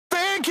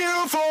Thank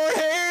you for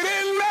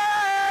hating me.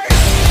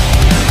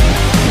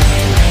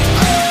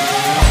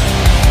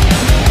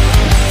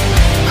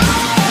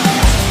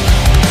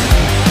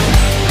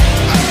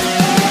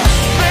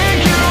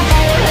 Thank you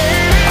for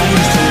hating me. I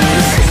used to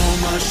lose so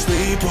much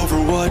sleep over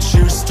what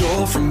you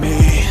stole from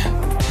me,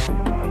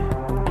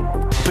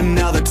 but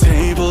now the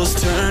tables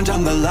turned,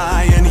 I'm the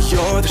lion,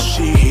 you're the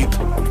sheep.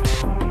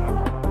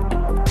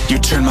 You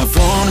turn my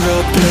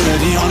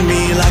vulnerability on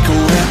me like a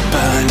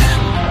weapon,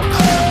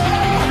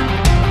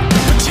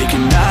 but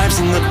taking knives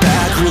in the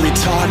back really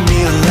taught me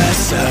a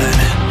lesson.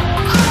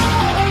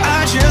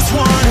 I just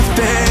wanna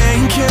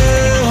thank you,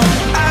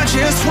 I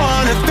just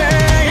wanna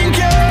thank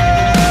you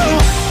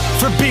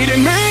for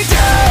beating me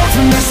down,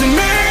 for messing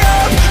me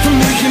up, for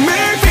making me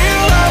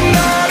feel I'm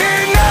not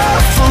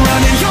enough, for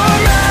running your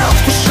mouth,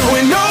 for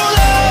showing no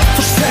love,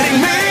 for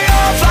setting me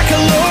off like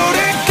a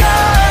loaded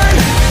gun.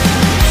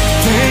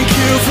 Thank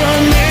you for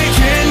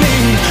making me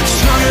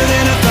stronger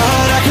than I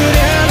thought I could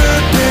ever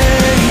be.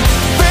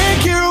 Thank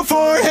you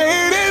for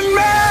hating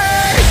me.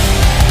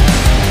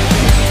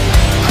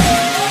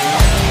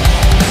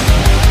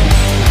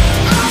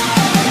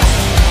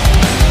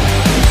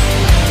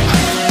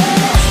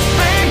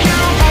 Thank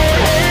you for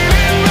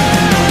hating me.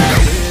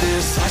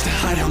 Criticize to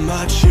hide how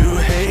much you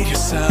hate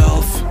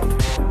yourself.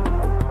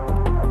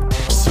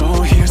 So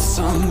here's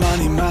some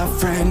money, my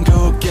friend,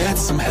 go get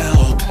some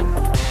help.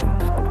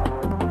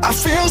 I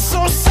feel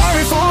so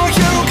sorry for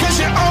you, 'cause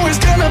you're always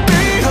gonna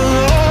be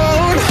alone.